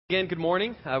Again, good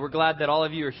morning. We're glad that all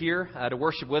of you are here to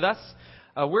worship with us.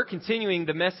 We're continuing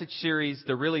the message series,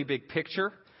 The Really Big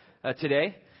Picture,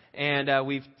 today. And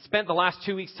we've spent the last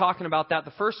 2 weeks talking about that.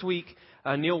 The first week,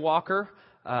 Neil Walker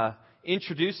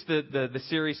introduced the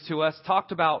series to us,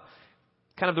 talked about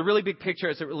kind of the really big picture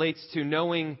as it relates to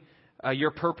knowing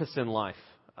your purpose in life,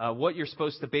 what you're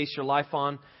supposed to base your life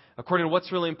on, according to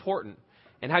what's really important,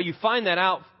 and how you find that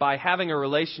out by having a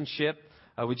relationship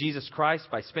with Jesus Christ,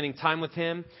 by spending time with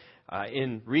Him,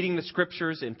 in reading the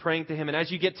Scriptures, in praying to Him. And as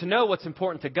you get to know what's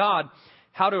important to God,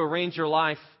 how to arrange your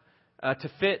life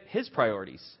to fit His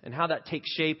priorities, and how that takes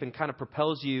shape and kind of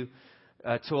propels you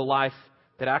to a life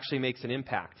that actually makes an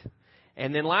impact.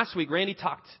 And then last week, Randy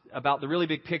talked about the really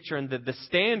big picture and the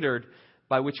standard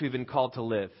by which we've been called to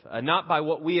live. Not by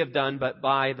what we have done, but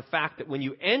by the fact that when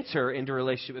you enter into a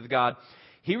relationship with God,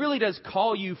 He really does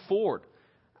call you forward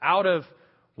out of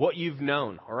what you've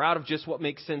known, or out of just what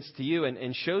makes sense to you,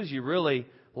 and shows you really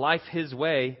life His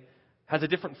way has a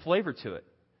different flavor to it.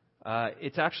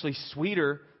 It's actually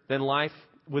sweeter than life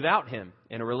without Him,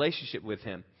 in a relationship with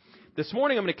Him. This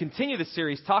morning I'm going to continue the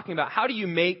series talking about how do you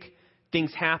make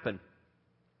things happen.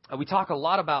 We talk a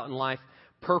lot about in life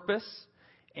purpose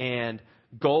and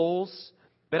goals,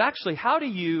 but actually how do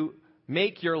you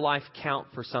make your life count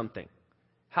for something?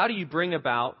 How do you bring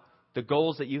about the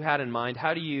goals that you had in mind?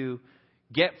 How do you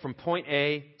get from point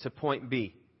A to point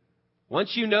B?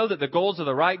 Once you know that the goals are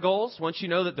the right goals, once you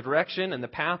know that the direction and the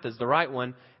path is the right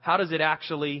one, how does it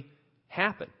actually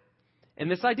happen?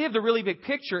 And this idea of the really big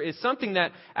picture is something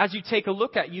that as you take a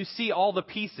look at, you see all the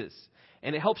pieces,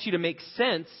 and it helps you to make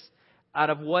sense out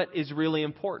of what is really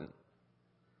important.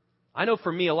 I know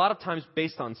for me, a lot of times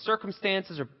based on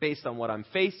circumstances or based on what I'm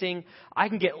facing, I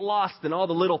can get lost in all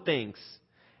the little things.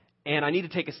 And I need to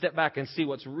take a step back and see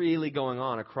what's really going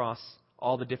on across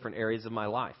all the different areas of my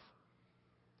life.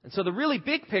 And so the really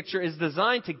big picture is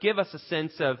designed to give us a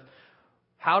sense of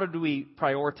how do we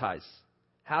prioritize?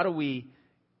 How do we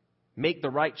make the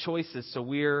right choices so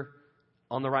we're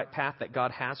on the right path that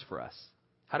God has for us?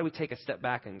 How do we take a step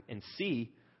back and see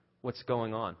what's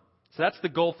going on? So that's the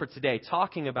goal for today,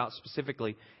 talking about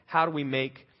specifically how do we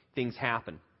make things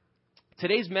happen.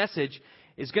 Today's message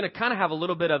is going to kind of have a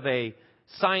little bit of a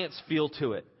science feel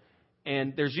to it.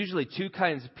 And there's usually two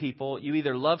kinds of people. You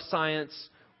either love science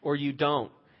or you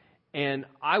don't. And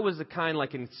I was the kind,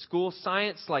 like in school,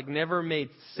 science like never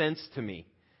made sense to me.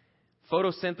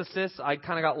 Photosynthesis, I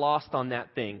kind of got lost on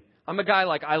that thing. I'm a guy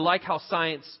I like how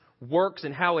science works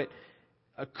and how it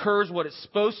occurs what it's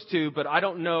supposed to, but I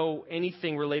don't know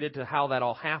anything related to how that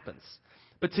all happens.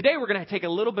 But today we're going to take a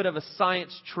little bit of a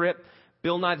science trip.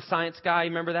 Bill Nye the Science Guy,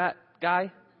 remember that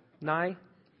guy? Nye?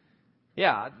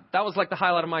 Yeah, that was like the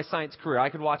highlight of my science career. I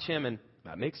could watch him and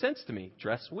that makes sense to me.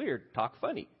 Dress weird, talk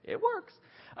funny. It works.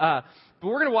 But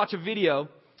we're going to watch a video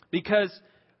because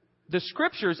the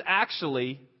Scriptures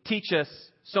actually teach us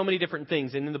so many different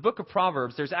things. And in the book of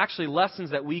Proverbs, there's actually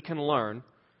lessons that we can learn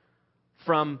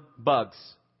from bugs.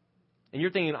 And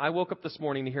you're thinking, I woke up this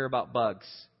morning to hear about bugs.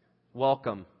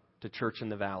 Welcome to Church in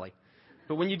the Valley.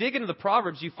 But when you dig into the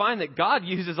Proverbs, you find that God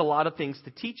uses a lot of things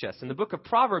to teach us. And the book of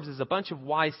Proverbs is a bunch of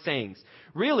wise sayings,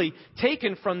 really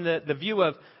taken from the view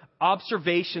of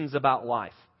observations about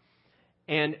life.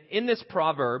 And in this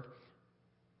proverb,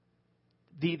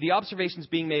 the observations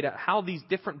being made at how these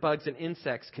different bugs and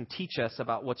insects can teach us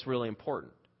about what's really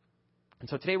important. And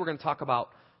so today we're going to talk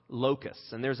about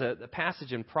locusts. And there's a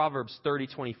passage in Proverbs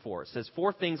 30:24. It says,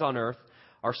 4 things on earth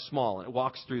are small. And it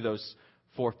walks through those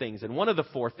 4 things. And one of the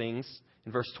 4 things,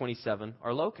 in verse 27,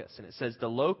 are locusts. And it says, the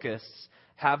locusts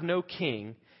have no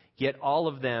king, yet all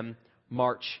of them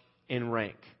march in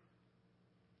rank.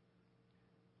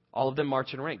 All of them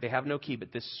march in rank. They have no key,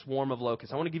 but this swarm of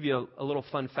locusts. I want to give you a little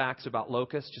fun facts about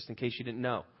locusts, just in case you didn't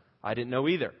know. I didn't know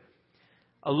either.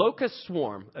 A locust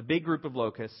swarm, a big group of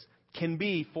locusts, can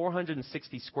be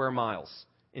 460 square miles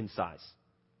in size.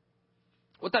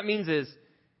 What that means is,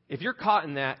 if you're caught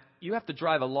in that, you have to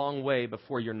drive a long way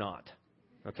before you're not.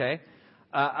 Okay?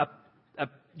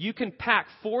 You can pack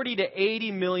 40 to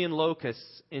 80 million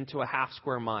locusts into a half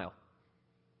square mile.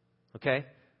 Okay?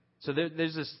 So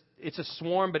there's this, it's a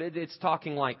swarm, but it's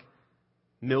talking like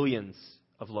millions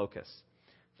of locusts.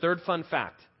 Third fun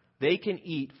fact, they can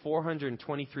eat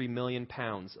 423 million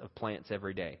pounds of plants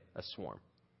every day, a swarm.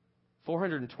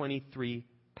 423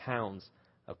 pounds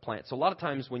of plants. So a lot of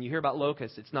times when you hear about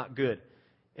locusts, it's not good.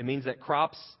 It means that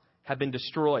crops have been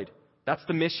destroyed. That's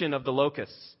the mission of the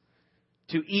locusts,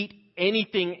 to eat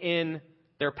anything in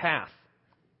their path.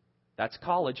 That's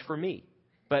college for me.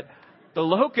 But the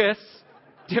locusts,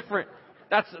 different.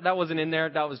 That wasn't in there.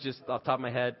 That was just off the top of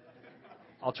my head.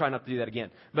 I'll try not to do that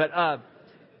again. But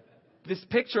this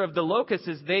picture of the locusts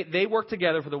is they work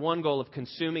together for the one goal of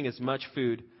consuming as much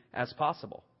food as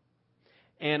possible.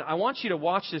 And I want you to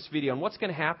watch this video. And what's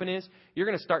going to happen is you're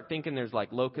going to start thinking there's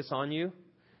like locusts on you.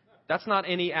 That's not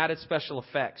any added special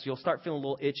effects. You'll start feeling a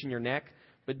little itch in your neck.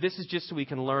 But this is just so we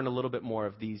can learn a little bit more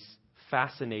of these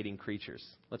fascinating creatures.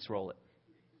 Let's roll it.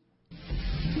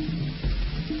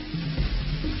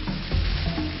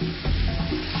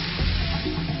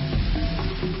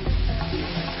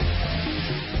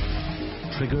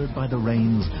 Triggered by the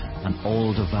rains, an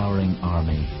all-devouring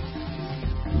army.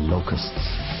 Locusts.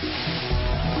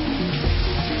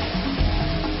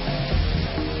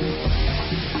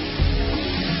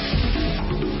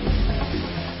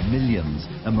 Millions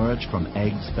emerge from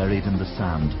eggs buried in the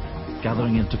sand,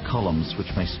 gathering into columns which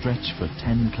may stretch for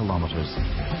 10 kilometers.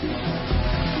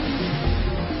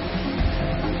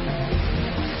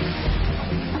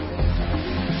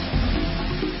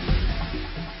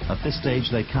 At this stage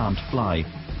they can't fly,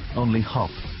 only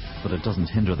hop, but it doesn't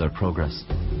hinder their progress.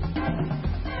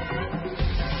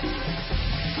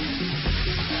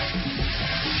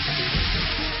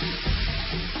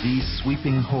 These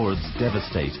sweeping hordes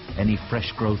devastate any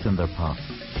fresh growth in their path.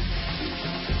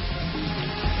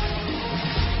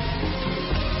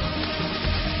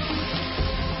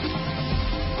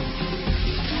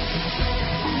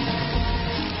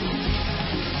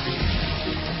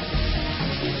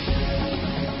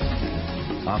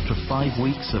 After 5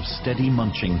 weeks of steady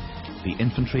munching, the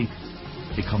infantry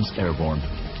becomes airborne.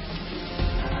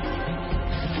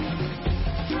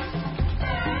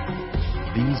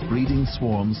 These breeding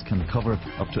swarms can cover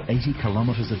up to 80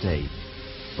 kilometers a day,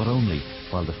 but only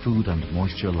while the food and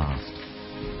moisture last.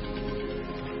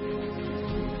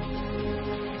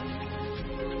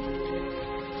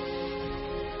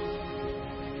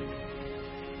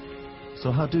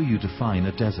 So how do you define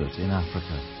a desert in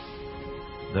Africa?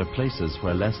 There are places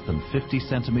where less than 50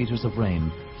 centimeters of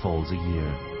rain falls a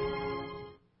year.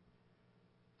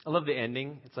 I love the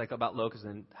ending. It's like about locusts.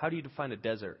 And how do you define a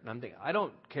desert? And I'm thinking, I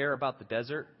don't care about the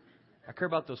desert. I care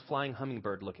about those flying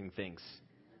hummingbird-looking things.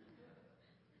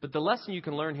 But the lesson you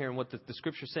can learn here and what the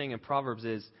Scripture is saying in Proverbs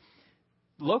is,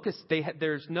 locusts,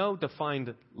 there's no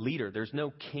defined leader. There's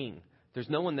no king. There's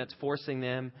no one that's forcing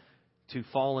them to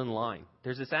fall in line.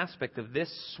 There's this aspect of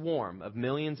this swarm of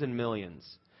millions and millions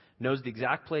knows the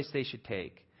exact place they should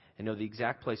take and know the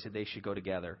exact place that they should go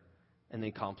together, and they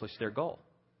accomplish their goal.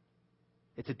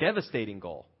 It's a devastating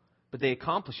goal, but they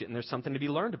accomplish it, and there's something to be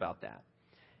learned about that.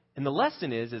 And the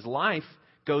lesson is life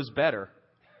goes better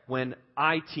when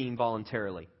I team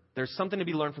voluntarily. There's something to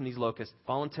be learned from these locusts.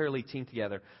 Voluntarily team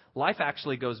together. Life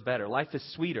actually goes better. Life is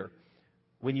sweeter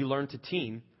when you learn to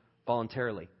team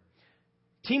voluntarily.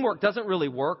 Teamwork doesn't really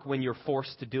work when you're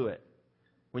forced to do it,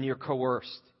 when you're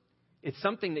coerced. It's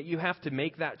something that you have to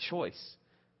make that choice.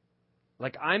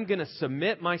 Like, I'm going to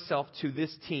submit myself to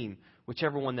this team,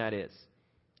 whichever one that is.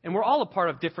 And we're all a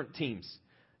part of different teams.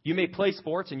 You may play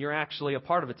sports and you're actually a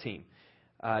part of a team.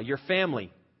 Your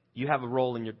family, you have a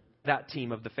role in that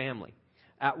team of the family.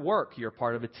 At work, you're a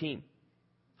part of a team,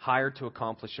 hired to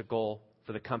accomplish a goal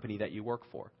for the company that you work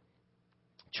for.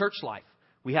 Church life,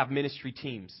 we have ministry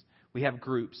teams. We have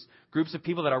groups of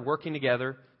people that are working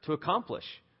together to accomplish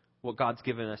what God's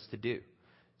given us to do.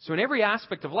 So in every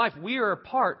aspect of life, we are a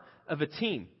part of a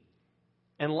team.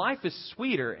 And life is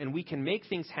sweeter, and we can make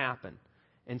things happen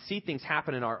and see things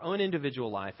happen in our own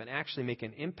individual life and actually make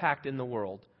an impact in the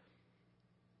world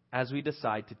as we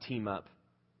decide to team up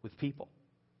with people.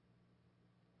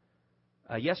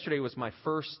 Yesterday was my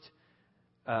first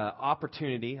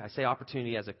opportunity. I say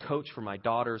opportunity as a coach for my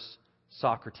daughter's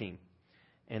soccer team.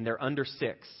 And they're under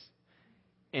 6.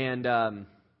 And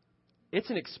it's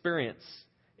an experience.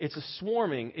 It's a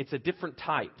swarming. It's a different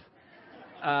type.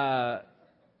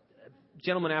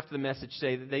 Gentlemen after the message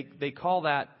say that they call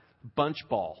that bunch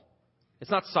ball.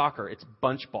 It's not soccer. It's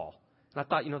bunch ball. And I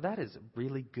thought, that is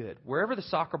really good. Wherever the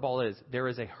soccer ball is, there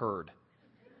is a herd.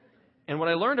 And what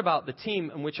I learned about the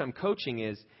team in which I'm coaching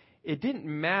is it didn't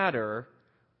matter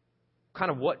kind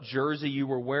of what jersey you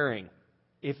were wearing.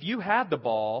 If you had the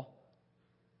ball,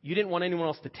 you didn't want anyone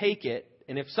else to take it.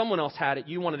 And if someone else had it,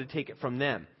 you wanted to take it from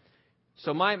them.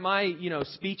 So my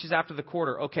speech is after the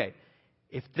quarter. Okay,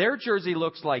 if their jersey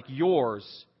looks like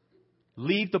yours,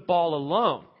 leave the ball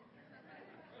alone.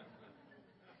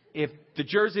 If the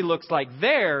jersey looks like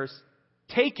theirs,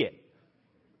 take it.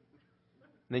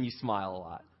 And then you smile a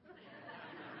lot.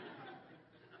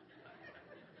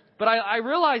 But I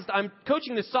realized I'm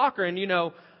coaching this soccer and,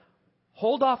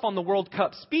 hold off on the World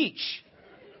Cup speech.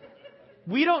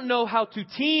 We don't know how to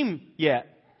team yet.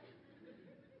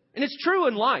 And it's true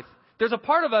in life. There's a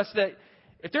part of us that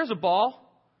if there's a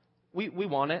ball, we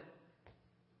want it.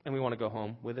 and we want to go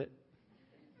home with it.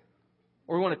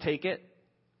 Or we want to take it,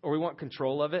 or we want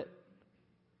control of it.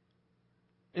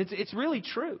 It's really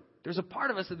true. There's a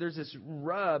part of us that there's this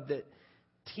rub that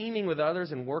teaming with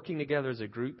others and working together as a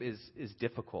group is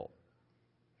difficult.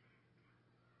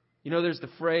 There's the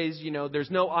phrase,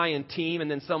 there's no I in team, and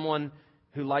then someone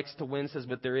who likes to win says,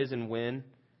 but there is in win.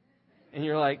 And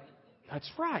you're like, that's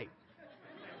right.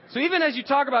 So even as you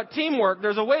talk about teamwork,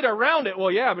 there's a way to around it.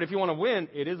 Well, yeah, but if you want to win,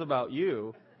 it is about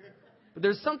you. But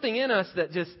there's something in us that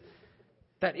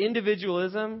that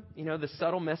individualism, the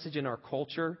subtle message in our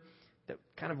culture that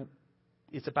kind of,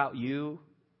 it's about you.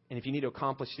 And if you need to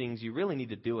accomplish things, you really need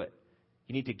to do it.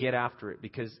 You need to get after it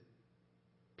because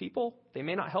people, they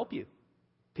may not help you.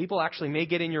 People actually may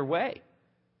get in your way.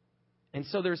 And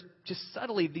so there's just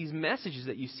subtly these messages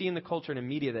that you see in the culture and in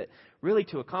media that really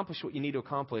to accomplish what you need to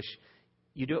accomplish,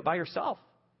 you do it by yourself.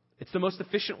 It's the most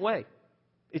efficient way.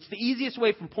 It's the easiest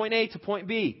way from point A to point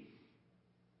B.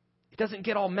 It doesn't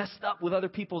get all messed up with other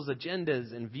people's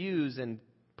agendas and views and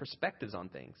perspectives on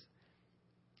things.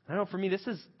 I know for me, this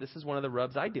is one of the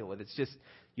rubs I deal with. It's just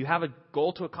you have a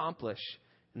goal to accomplish.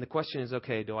 And the question is,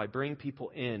 okay, do I bring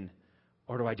people in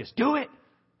or do I just do it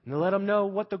and let them know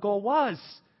what the goal was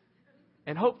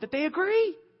and hope that they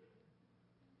agree?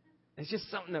 It's just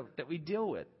something that we deal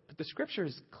with. But the Scripture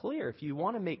is clear. If you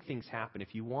want to make things happen,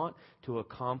 if you want to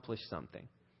accomplish something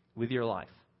with your life,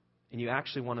 and you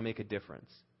actually want to make a difference,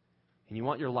 and you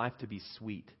want your life to be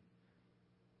sweet,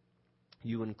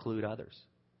 you include others.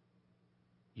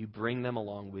 You bring them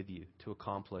along with you to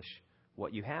accomplish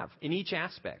what you have in each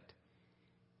aspect.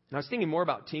 And I was thinking more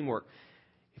about teamwork.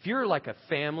 If you're like a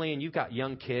family and you've got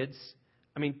young kids,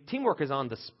 teamwork is on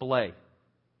display.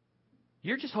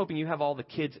 You're just hoping you have all the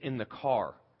kids in the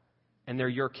car and they're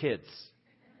your kids.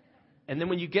 And then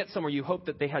when you get somewhere, you hope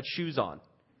that they had shoes on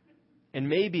and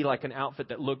maybe like an outfit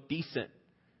that looked decent.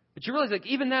 But you realize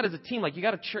even that as a team, you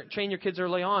got to train your kids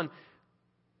early on.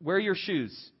 Wear your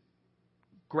shoes.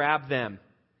 Grab them.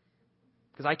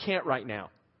 Because I can't right now.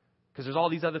 Because there's all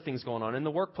these other things going on. In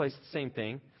the workplace, it's the same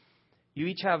thing. You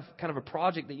each have kind of a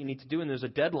project that you need to do, and there's a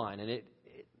deadline, and it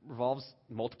revolves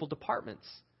multiple departments.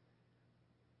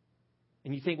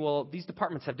 And you think, well, these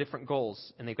departments have different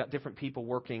goals, and they've got different people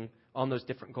working on those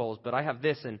different goals. But I have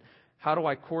this, and how do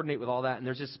I coordinate with all that? And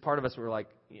there's just part of us where we're like,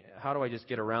 how do I just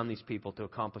get around these people to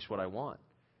accomplish what I want?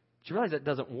 But you realize that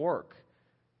doesn't work.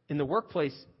 In the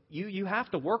workplace, you have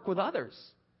to work with others.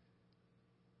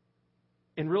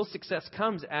 And real success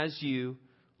comes as you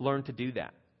learn to do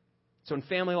that. So in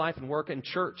family life and work and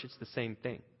church, it's the same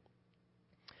thing.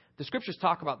 The Scriptures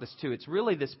talk about this too. It's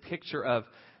really this picture of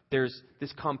there's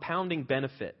this compounding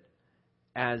benefit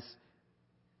as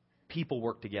people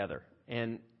work together.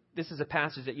 And this is a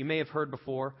passage that you may have heard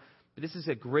before, but this is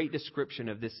a great description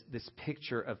of this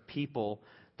picture of people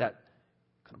that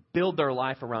kind of build their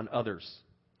life around others.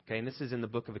 Okay, and this is in the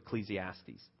book of Ecclesiastes.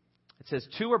 It says,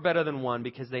 2 are better than 1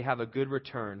 because they have a good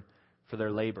return for their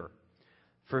labor.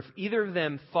 For if either of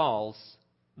them falls,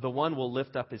 the one will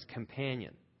lift up his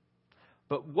companion.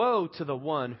 But woe to the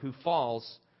one who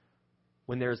falls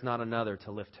when there is not another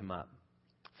to lift him up.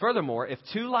 Furthermore, if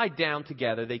 2 lie down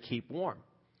together, they keep warm.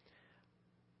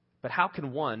 But how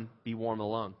can one be warm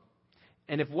alone?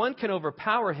 And if one can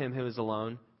overpower him who is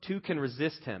alone, 2 can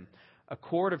resist him. A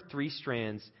cord of 3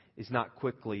 strands is not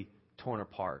quickly torn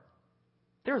apart.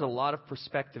 There's a lot of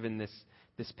perspective in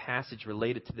this passage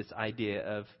related to this idea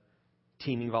of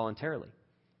teaming voluntarily.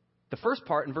 The first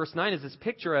part in verse 9 is this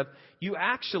picture of you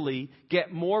actually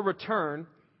get more return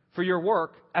for your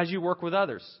work as you work with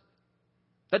others.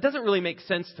 That doesn't really make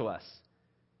sense to us.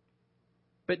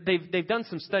 But they've done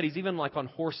some studies, even like on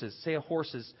horses. Say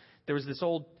there was this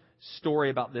old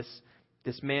story about this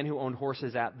man who owned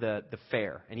horses at the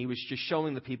fair. And he was just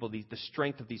showing the people the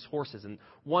strength of these horses. And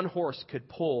one horse could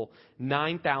pull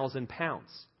 9,000 pounds.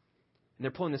 And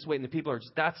they're pulling this weight, and the people are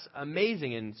just, that's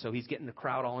amazing. And so he's getting the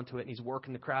crowd all into it, and he's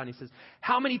working the crowd. And he says,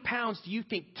 how many pounds do you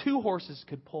think 2 horses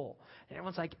could pull? And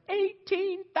everyone's like,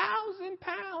 18,000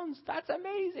 pounds. That's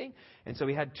amazing. And so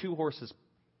he had 2 horses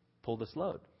pull this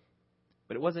load.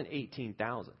 But it wasn't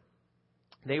 18,000.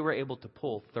 They were able to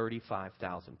pull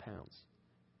 35,000 pounds.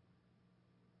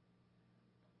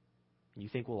 You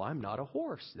think, well, I'm not a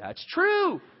horse. That's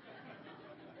true.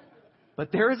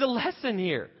 But there is a lesson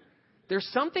here. There's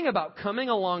something about coming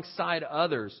alongside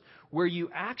others where you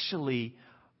actually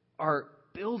are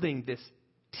building this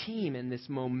team and this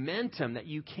momentum that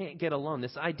you can't get alone.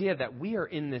 This idea that we are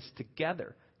in this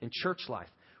together in church life.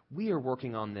 We are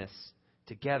working on this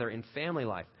together in family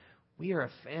life. We are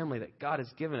a family that God has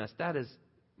given us. That is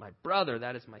my brother.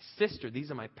 That is my sister. These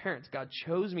are my parents. God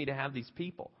chose me to have these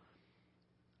people.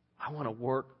 I I want to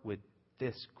work with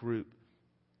this group.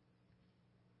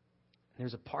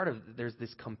 There's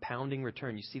this compounding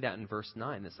return. You see that in verse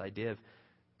 9, this idea of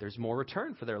there's more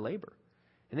return for their labor.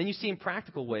 And then you see in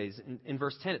practical ways, in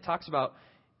verse 10, it talks about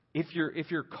if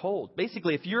you're cold.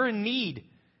 Basically, if you're in need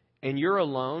and you're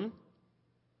alone,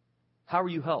 how are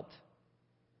you helped?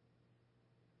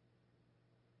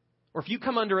 Or if you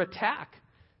come under attack,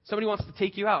 somebody wants to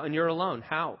take you out and you're alone,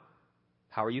 how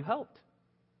are you helped?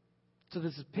 So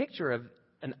this picture of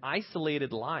an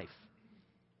isolated life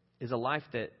is a life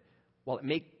that, while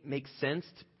it makes sense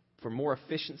for more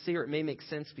efficiency, or it may make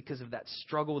sense because of that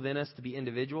struggle within us to be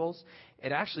individuals,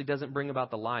 it actually doesn't bring about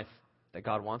the life that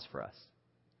God wants for us.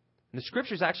 And the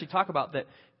Scriptures actually talk about that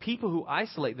people who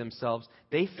isolate themselves,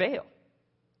 they fail.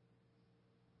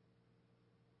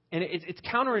 And it's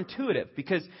counterintuitive,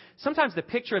 because sometimes the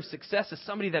picture of success is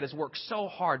somebody that has worked so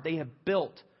hard, they have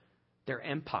built their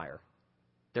empire,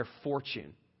 their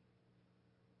fortune.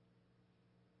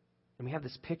 And we have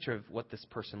this picture of what this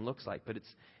person looks like, but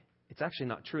it's actually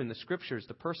not true. In the Scriptures,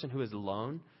 the person who is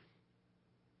alone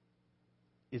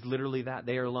is literally that.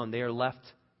 They are alone. They are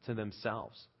left to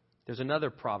themselves. There's another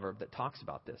proverb that talks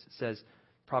about this. It says,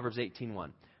 Proverbs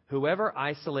 18:1, whoever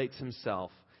isolates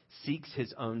himself seeks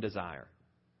his own desire.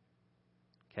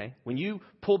 Okay? When you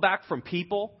pull back from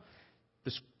people,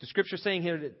 the Scripture is saying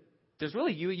here that there's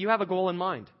really, you have a goal in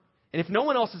mind. And if no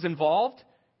one else is involved,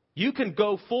 you can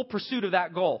go full pursuit of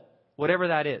that goal, whatever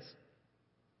that is.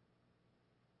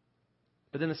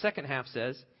 But then the second half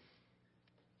says,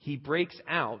 he breaks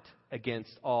out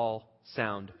against all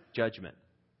sound judgment.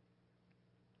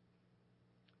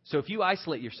 So if you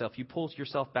isolate yourself, you pull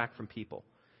yourself back from people,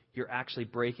 you're actually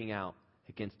breaking out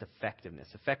against effectiveness.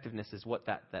 Effectiveness is what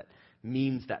that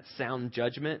means, that sound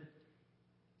judgment.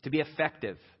 To be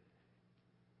effective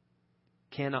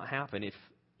cannot happen if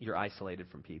you're isolated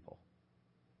from people.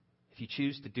 If you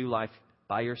choose to do life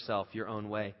by yourself, your own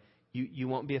way, you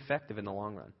won't be effective in the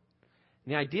long run.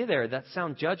 And the idea there, that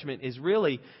sound judgment, is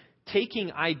really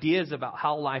taking ideas about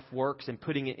how life works and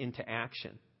putting it into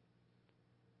action.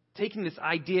 Taking this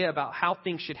idea about how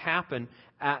things should happen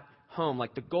at home,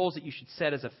 like the goals that you should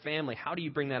set as a family, how do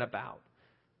you bring that about?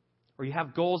 Or you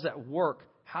have goals at work,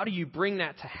 how do you bring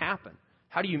that to happen?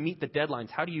 How do you meet the deadlines?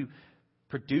 How do you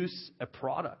produce a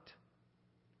product?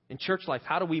 In church life,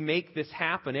 how do we make this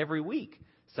happen every week,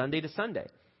 Sunday to Sunday?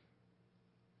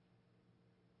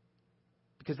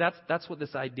 Because that's what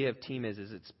this idea of team is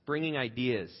it's bringing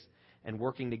ideas and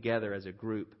working together as a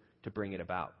group to bring it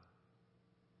about.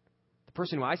 The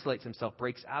person who isolates himself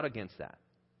breaks out against that.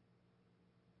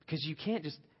 Because you can't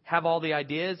just have all the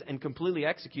ideas and completely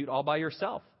execute all by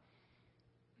yourself.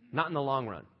 Not in the long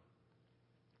run.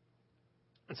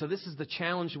 And so this is the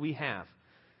challenge we have.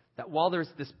 That while there's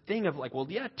this thing of like, well,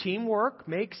 yeah, teamwork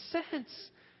makes sense.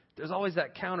 There's always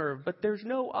that counter of, but there's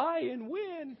no I in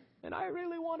win. And I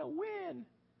really want to win.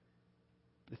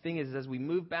 The thing is, as we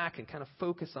move back and kind of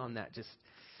focus on that,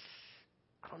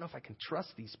 I don't know if I can trust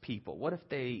these people. What if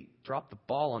they drop the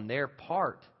ball on their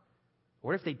part?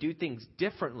 What if they do things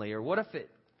differently? Or what if it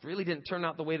really didn't turn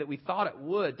out the way that we thought it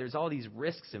would? There's all these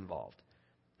risks involved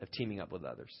of teaming up with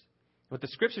others. What the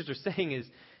Scriptures are saying is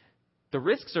the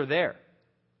risks are there.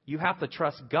 You have to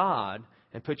trust God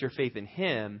and put your faith in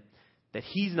Him that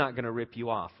He's not going to rip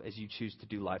you off as you choose to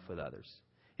do life with others.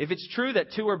 If it's true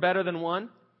that two are better than one,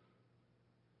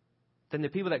 then the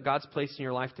people that God's placed in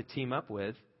your life to team up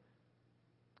with,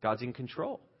 God's in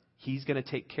control. He's going to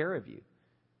take care of you.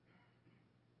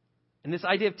 And this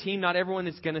idea of team, not everyone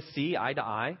is going to see eye to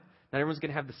eye. Not everyone's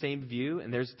going to have the same view.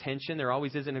 And there's tension. There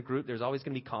always is in a group. There's always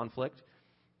going to be conflict.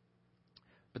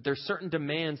 But there's certain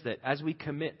demands that as we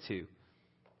commit to,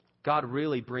 God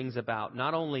really brings about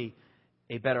not only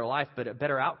a better life, but a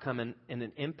better outcome and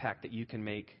an impact that you can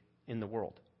make in the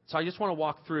world. So I just want to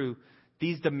walk through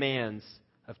these demands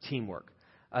of teamwork.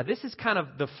 This is kind of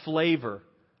the flavor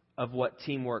of what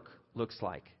teamwork looks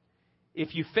like.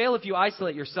 If you fail, if you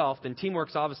isolate yourself, then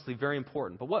teamwork's obviously very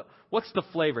important. But what's the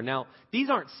flavor? Now, these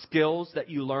aren't skills that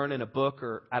you learn in a book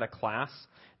or at a class.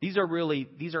 These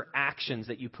are actions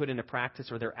that you put into practice,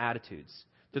 or they're attitudes.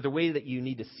 They're the way that you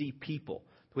need to see people,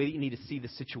 the way that you need to see the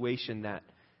situation that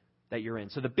you're in.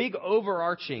 So the big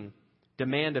overarching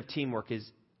demand of teamwork is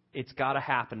it's got to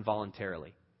happen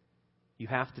voluntarily. You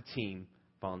have to team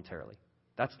voluntarily.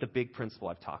 That's the big principle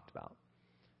I've talked about.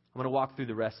 I'm going to walk through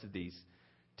the rest of these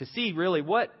to see really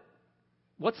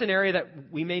what's an area that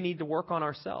we may need to work on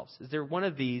ourselves. Is there one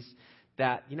of these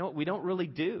that, we don't really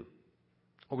do,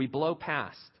 or we blow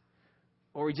past,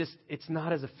 or it's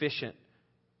not as efficient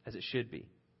as it should be?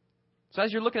 So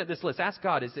as you're looking at this list, ask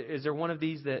God, is there one of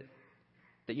these that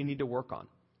you need to work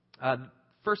on?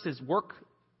 First is work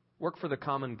for the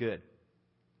common good.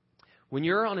 When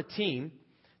you're on a team,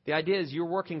 the idea is you're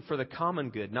working for the common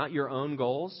good, not your own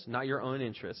goals, not your own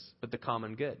interests, but the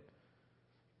common good.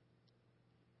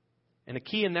 And a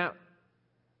key in that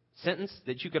sentence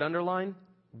that you could underline,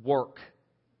 work.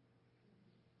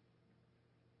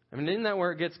 I mean, isn't that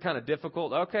where it gets kind of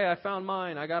difficult? Okay, I found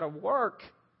mine. I got to work.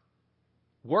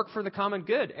 Work for the common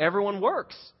good. Everyone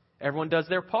works. Everyone does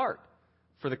their part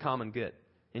for the common good.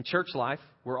 In church life,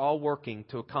 we're all working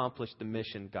to accomplish the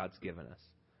mission God's given us.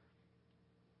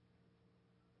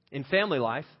 In family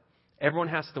life, everyone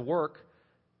has to work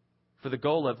for the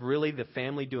goal of really the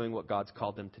family doing what God's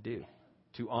called them to do,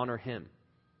 to honor Him,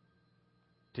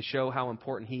 to show how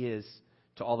important He is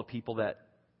to all the people that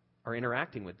are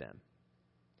interacting with them.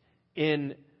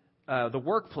 In the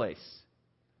workplace,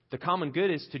 the common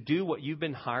good is to do what you've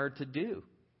been hired to do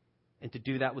and to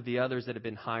do that with the others that have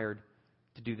been hired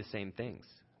to do the same things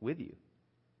with you.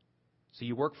 So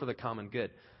you work for the common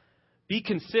good. Be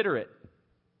considerate.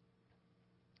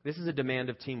 This is a demand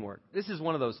of teamwork. This is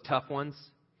one of those tough ones.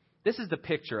 This is the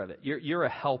picture of it. You're a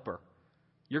helper.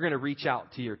 You're going to reach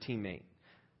out to your teammate.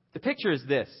 The picture is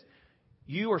this.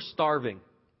 You are starving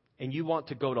and you want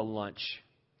to go to lunch.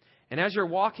 And as you're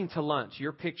walking to lunch,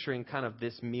 you're picturing kind of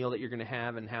this meal that you're going to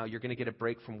have and how you're going to get a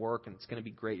break from work and it's going to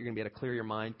be great. You're going to be able to clear your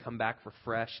mind, come back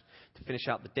refreshed to finish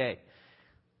out the day.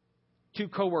 Two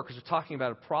coworkers are talking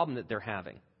about a problem that they're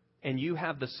having, and you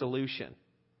have the solution.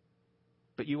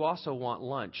 But you also want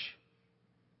lunch.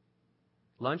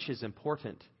 Lunch is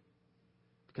important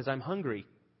because I'm hungry.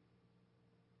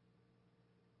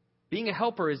 Being a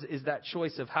helper is that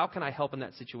choice of how can I help in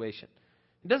that situation.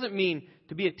 It doesn't mean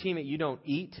to be a teammate you don't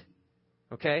eat.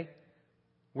 Okay?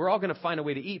 We're all going to find a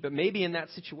way to eat, but maybe in that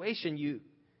situation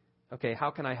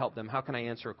how can I help them? How can I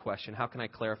answer a question? How can I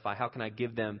clarify? How can I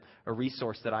give them a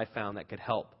resource that I found that could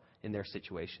help in their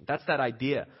situation? That's that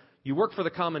idea. You work for the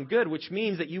common good, which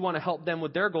means that you want to help them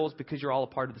with their goals because you're all a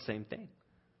part of the same thing.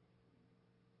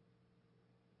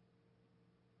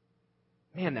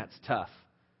 Man, that's tough.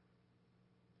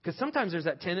 Because sometimes there's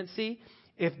that tendency,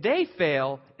 if they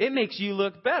fail, it makes you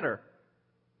look better.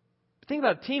 The thing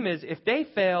about a team is, if they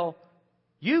fail,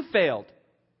 you failed.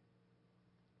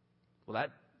 Well,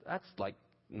 that's like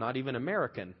not even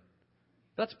American.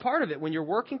 That's part of it. When you're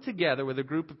working together with a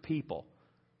group of people,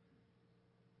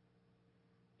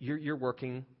 you're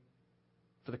working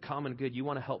for the common good. You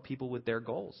want to help people with their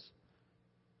goals.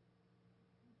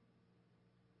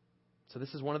 So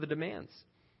this is one of the demands.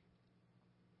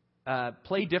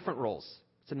 Play different roles.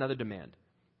 It's another demand.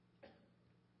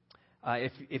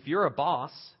 If you're a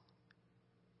boss,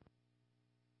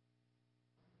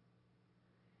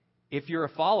 if you're a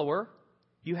follower,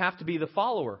 you have to be the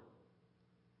follower.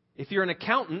 If you're an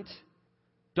accountant,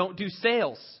 don't do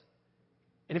sales.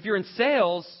 And if you're in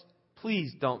sales,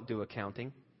 please don't do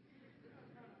accounting.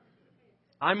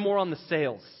 I'm more on the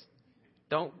sales.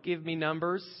 Don't give me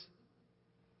numbers.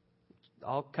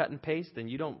 I'll cut and paste, and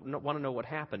you don't want to know what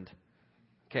happened.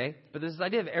 Okay? But there's this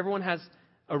idea of everyone has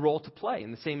a role to play,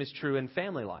 and the same is true in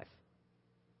family life.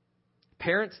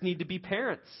 Parents need to be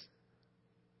parents.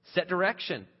 Set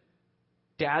direction.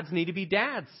 Dads need to be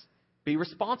dads. Be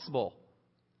responsible.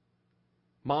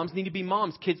 Moms need to be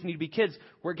moms. Kids need to be kids.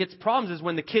 Where it gets problems is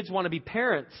when the kids want to be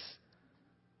parents.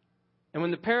 And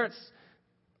when the parents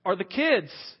are the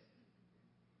kids,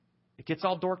 it gets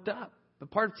all dorked up. But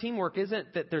part of teamwork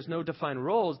isn't that there's no defined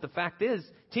roles. The fact is,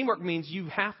 teamwork means you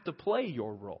have to play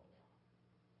your role.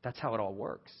 That's how it all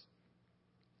works.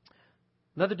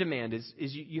 Another demand is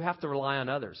you have to rely on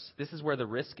others. This is where the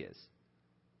risk is.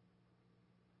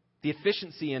 The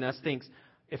efficiency in us thinks,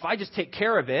 if I just take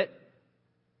care of it,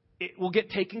 it will get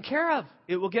taken care of.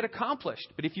 It will get accomplished.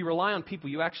 But if you rely on people,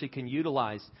 you actually can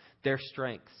utilize their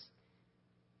strengths.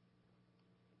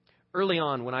 Early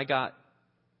on, when I got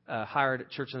hired at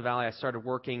Church in the Valley, I started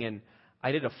working and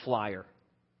I did a flyer.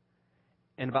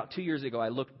 And about 2 years ago, I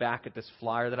looked back at this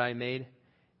flyer that I made,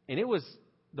 and it was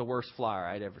the worst flyer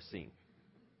I'd ever seen.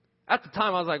 At the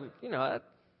time, I was like,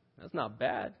 that's not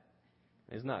bad.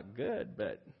 It's not good,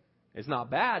 but it's not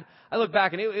bad. I look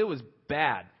back and it was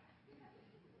bad.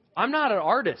 I'm not an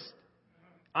artist.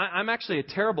 I'm actually a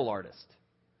terrible artist.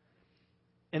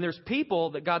 And there's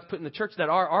people that God's put in the church that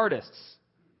are artists.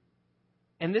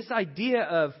 And this idea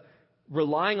of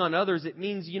relying on others, it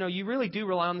means, you really do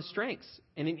rely on the strengths.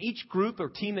 And in each group or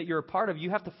team that you're a part of, you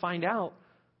have to find out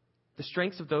the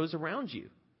strengths of those around you.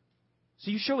 So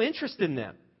you show interest in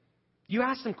them. You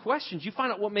ask them questions. You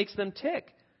find out what makes them tick.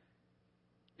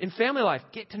 In family life,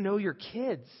 get to know your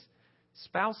kids,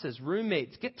 spouses,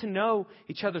 roommates. Get to know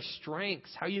each other's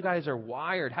strengths, how you guys are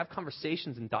wired. Have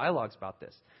conversations and dialogues about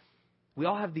this. We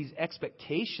all have these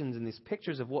expectations and these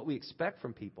pictures of what we expect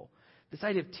from people. This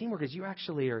idea of teamwork is you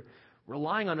actually are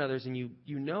relying on others and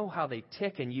you know how they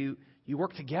tick and you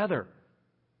work together.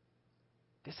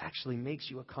 This actually makes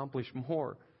you accomplish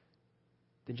more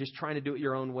than just trying to do it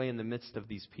your own way in the midst of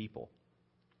these people.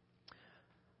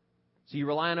 So you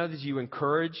rely on others, you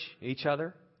encourage each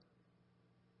other.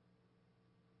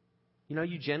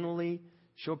 You generally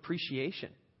show appreciation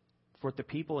for what the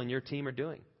people in your team are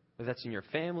doing. Whether that's in your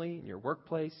family, in your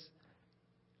workplace.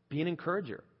 Be an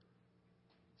encourager.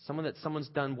 Someone's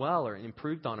done well or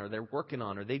improved on or they're working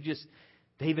on or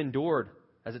they've endured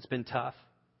as it's been tough.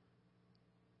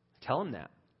 Tell them that.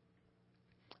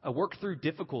 Work through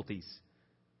difficulties.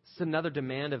 This is another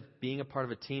demand of being a part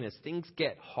of a team. As things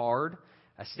get hard,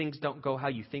 as things don't go how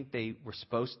you think they were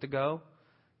supposed to go,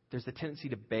 there's a tendency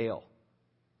to bail.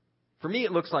 For me,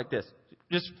 it looks like this.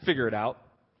 Just figure it out.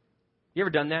 You ever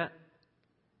done that?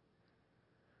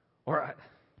 Or,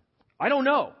 I don't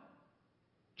know.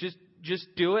 Just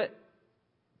do it.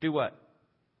 Do what?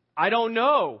 I don't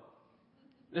know.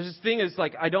 There's this thing is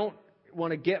like, I don't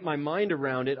want to get my mind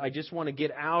around it. I just want to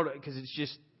get out because it's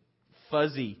just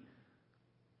fuzzy.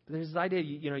 But there's this idea,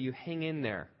 you hang in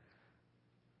there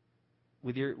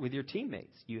with your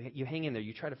teammates. You hang in there.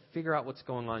 You try to figure out what's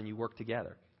going on and you work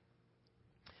together.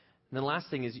 And then the last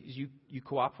thing is you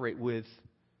cooperate with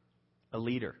a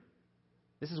leader.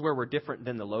 This is where we're different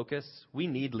than the locusts. We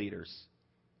need leaders.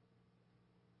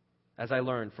 As I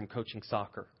learned from coaching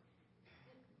soccer.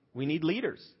 We need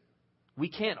leaders. We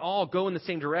can't all go in the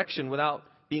same direction without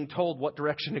being told what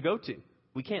direction to go to.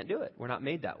 We can't do it. We're not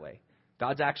made that way.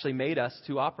 God's actually made us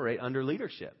to operate under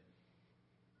leadership.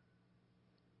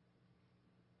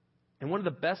 And one of the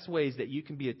best ways that you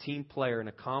can be a team player and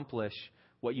accomplish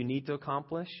what you need to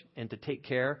accomplish and to take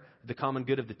care of the common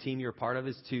good of the team you're a part of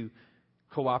is to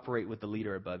cooperate with the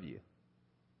leader above you.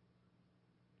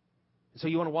 So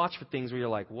you want to watch for things where you're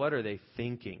like, what are they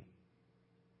thinking?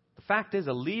 The fact is,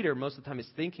 a leader most of the time is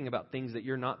thinking about things that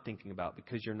you're not thinking about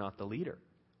because you're not the leader.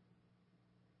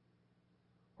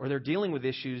 Or they're dealing with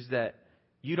issues that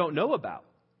you don't know about.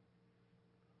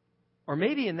 Or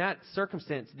maybe in that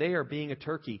circumstance, they are being a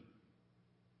turkey.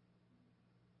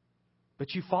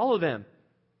 But you follow them.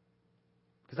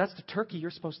 Because that's the turkey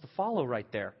you're supposed to follow right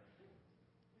there.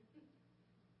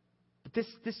 But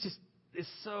this just is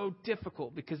so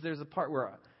difficult because there's a part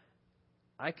where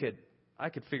I could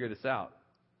figure this out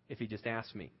if he just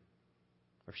asked me.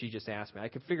 Or if she just asked me. I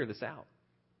could figure this out.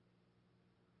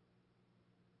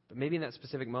 But maybe in that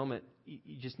specific moment,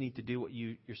 you just need to do what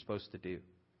you're supposed to do.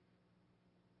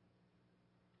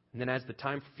 And then as the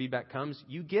time for feedback comes,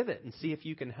 you give it and see if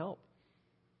you can help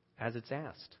as it's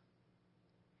asked.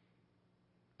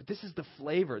 But this is the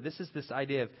flavor. This is this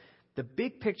idea of the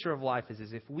big picture of life is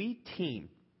if we team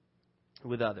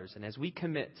with others and as we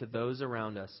commit to those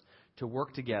around us to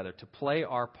work together, to play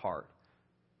our part,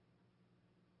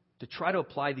 to try to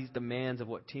apply these demands of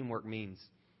what teamwork means,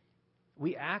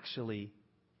 we actually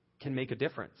can make a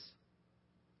difference.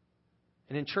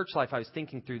 And in church life, I was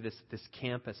thinking through this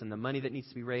campus and the money that needs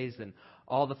to be raised and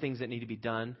all the things that need to be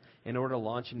done in order to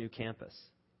launch a new campus.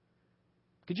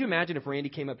 Could you imagine if Randy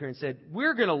came up here and said,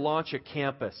 we're going to launch a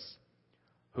campus.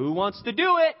 Who wants to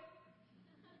do it?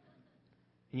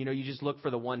 And you just look for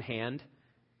the one hand,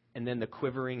 and then the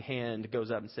quivering hand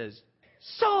goes up and says,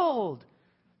 sold!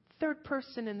 Third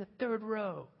person in the third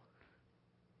row.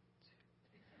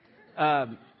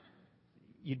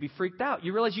 You'd be freaked out.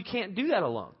 You realize you can't do that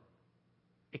alone.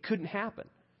 It couldn't happen.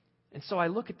 And so I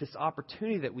look at this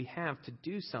opportunity that we have to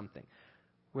do something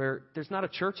where there's not a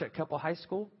church at Keppel High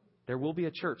School. There will be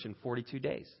a church in 42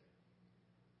 days.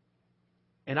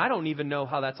 And I don't even know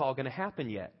how that's all going to happen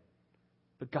yet.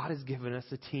 But God has given us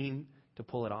a team to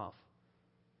pull it off.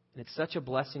 And it's such a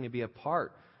blessing to be a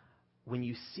part when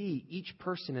you see each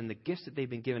person and the gifts that they've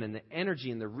been given and the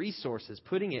energy and the resources,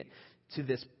 putting it to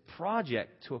this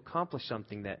project to accomplish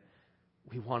something that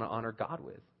we want to honor God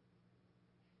with.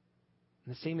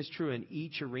 And the same is true in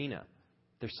each arena.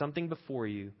 There's something before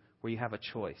you where you have a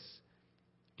choice.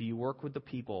 Do you work with the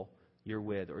people you're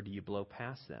with, or do you blow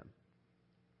past them?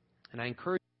 And I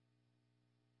encourage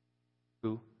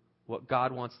you what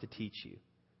God wants to teach you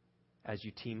as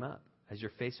you team up, as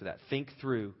you're faced with that. Think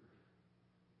through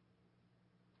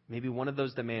maybe one of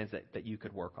those demands that you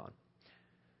could work on.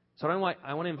 So I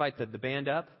want to invite the band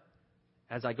up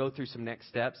as I go through some next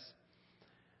steps.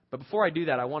 But before I do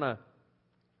that, I want to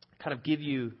kind of give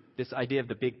you this idea of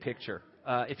the big picture.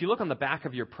 If you look on the back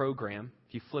of your program,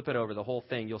 if you flip it over the whole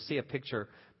thing, you'll see a picture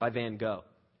by Van Gogh.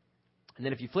 And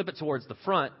then if you flip it towards the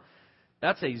front,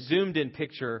 that's a zoomed in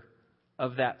picture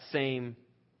of that same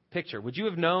picture. Would you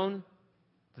have known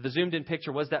The zoomed in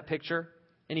picture, was that picture?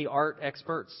 Any art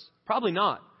experts? Probably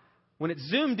not. When it's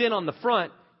zoomed in on the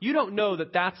front, you don't know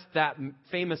that that's that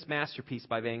famous masterpiece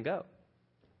by Van Gogh.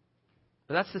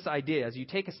 But that's this idea. As you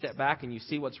take a step back and you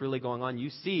see what's really going on, you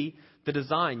see the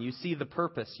design, you see the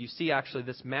purpose, you see actually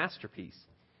this masterpiece.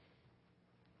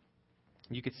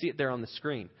 You could see it there on the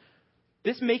screen.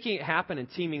 This making it happen and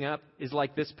teaming up is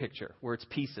like this picture, where it's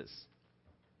pieces.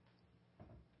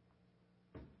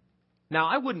 Now,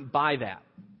 I wouldn't buy that.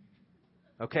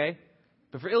 Okay?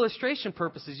 But for illustration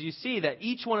purposes, you see that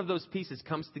each one of those pieces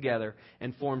comes together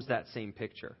and forms that same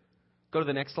picture. Go to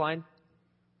the next slide.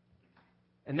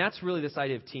 And that's really this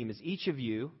idea of team, is each of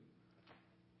you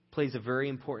plays a very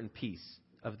important piece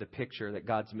of the picture that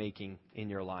God's making in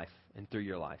your life and through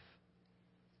your life.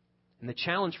 And the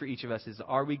challenge for each of us is,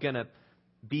 are we going to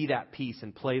be that piece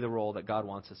and play the role that God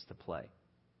wants us to play?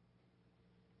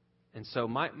 And so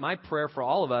my prayer for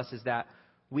all of us is that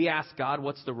we ask God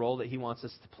what's the role that He wants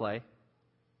us to play.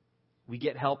 We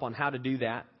get help on how to do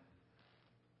that.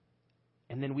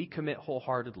 And then we commit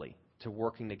wholeheartedly to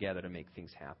working together to make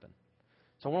things happen.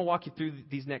 So I want to walk you through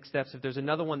these next steps. If there's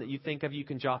another one that you think of, you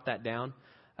can jot that down.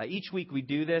 Each week we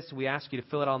do this. We ask you to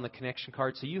fill it out on the connection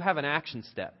card so you have an action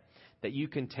step that you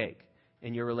can take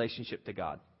in your relationship to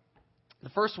God. The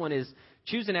first one is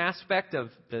choose an aspect of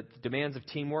the demands of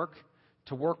teamwork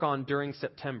to work on during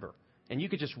September. And you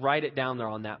could just write it down there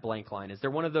on that blank line. Is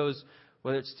there one of those,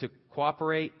 whether it's to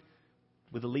cooperate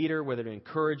with a leader, whether to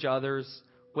encourage others,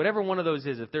 whatever one of those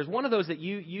is, if there's one of those that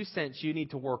you sense you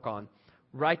need to work on,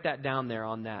 write that down there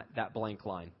on that blank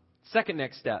line. Second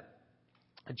next step,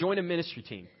 join a ministry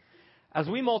team. As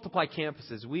we multiply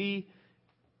campuses, we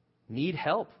need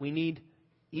help. We need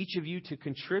each of you to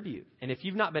contribute. And if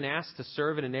you've not been asked to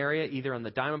serve in an area, either on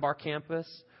the Diamond Bar campus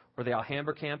or the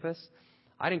Alhambra campus,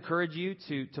 I'd encourage you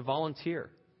to volunteer.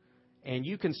 And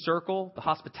you can circle the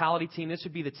hospitality team. This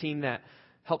would be the team that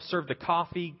helps serve the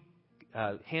coffee,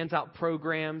 hands out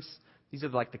programs. These are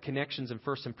like the Connections and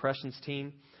First Impressions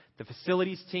team. The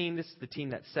facilities team, this is the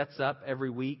team that sets up every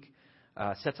week,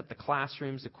 sets up the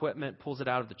classrooms, equipment, pulls it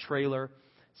out of the trailer.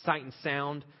 Sight and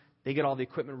sound, they get all the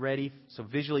equipment ready so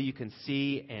visually you can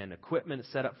see, and equipment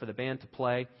set up for the band to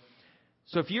play.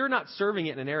 So if you're not serving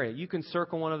it in an area, you can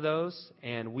circle one of those,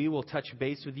 and we will touch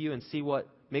base with you and see what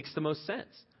makes the most sense,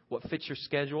 what fits your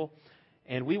schedule.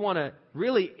 And we want to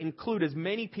really include as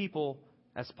many people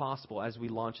as possible as we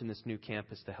launch in this new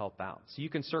campus to help out. So you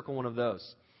can circle one of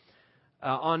those.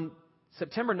 On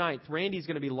September 9th, Randy's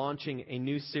going to be launching a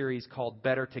new series called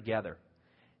Better Together.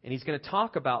 And he's going to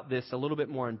talk about this a little bit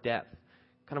more in depth.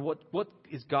 Kind of what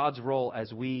is God's role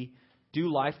as we do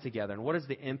life together, and what is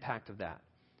the impact of that?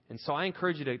 And so I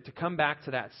encourage you to come back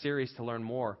to that series to learn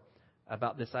more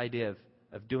about this idea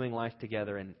of doing life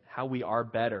together and how we are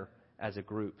better as a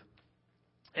group.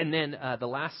 And then the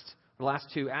last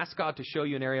two, ask God to show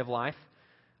you an area of life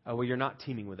where you're not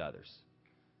teaming with others.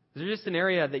 Is there just an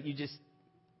area that you just,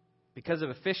 because of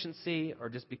efficiency or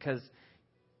just because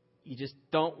you just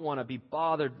don't want to be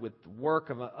bothered with the work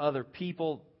of other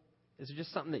people, is there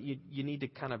just something that you need to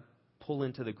kind of pull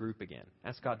into the group again?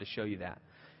 Ask God to show you that.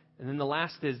 And then the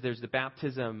last is there's the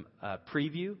baptism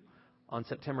preview on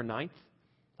September 9th.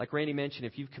 Like Randy mentioned,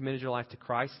 if you've committed your life to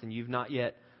Christ and you've not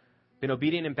yet been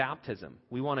obedient in baptism,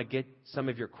 we want to get some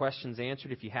of your questions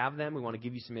answered. If you have them, we want to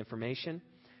give you some information.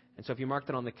 And so if you mark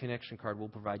that on the connection card, we'll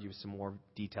provide you with some more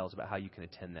details about how you can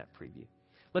attend that preview.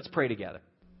 Let's pray together.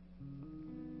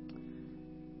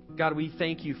 God, we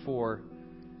thank you for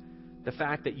the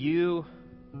fact that you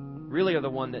really are the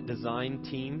one that designed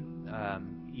team.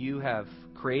 You have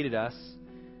created us,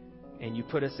 and you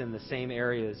put us in the same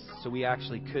areas so we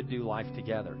actually could do life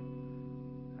together.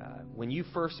 When you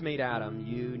first made Adam,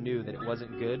 you knew that it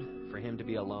wasn't good for him to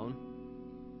be alone.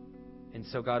 And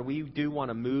so, God, we do want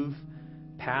to move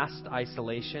past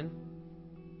isolation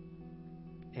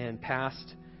and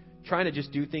past trying to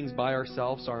just do things by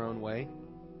ourselves our own way.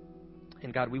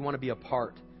 And God, we want to be a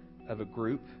part of a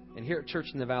group. And here at Church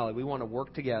in the Valley, we want to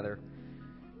work together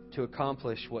to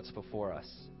accomplish what's before us.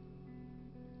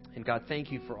 And God,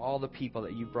 thank you for all the people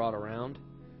that you've brought around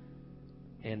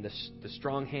and the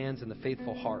strong hands and the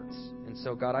faithful hearts. And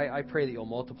so, God, I pray that you'll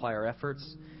multiply our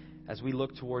efforts as we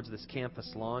look towards this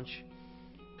campus launch,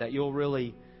 that you'll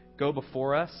really go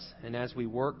before us, and as we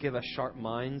work, give us sharp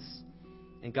minds.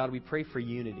 And God, we pray for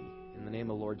unity in the name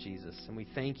of Lord Jesus. And we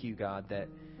thank you, God, that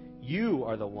you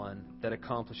are the one that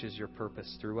accomplishes your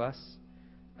purpose through us.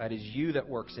 That is you that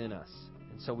works in us.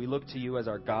 And so we look to you as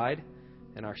our guide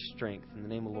and our strength. In the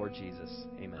name of Lord Jesus,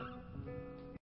 amen.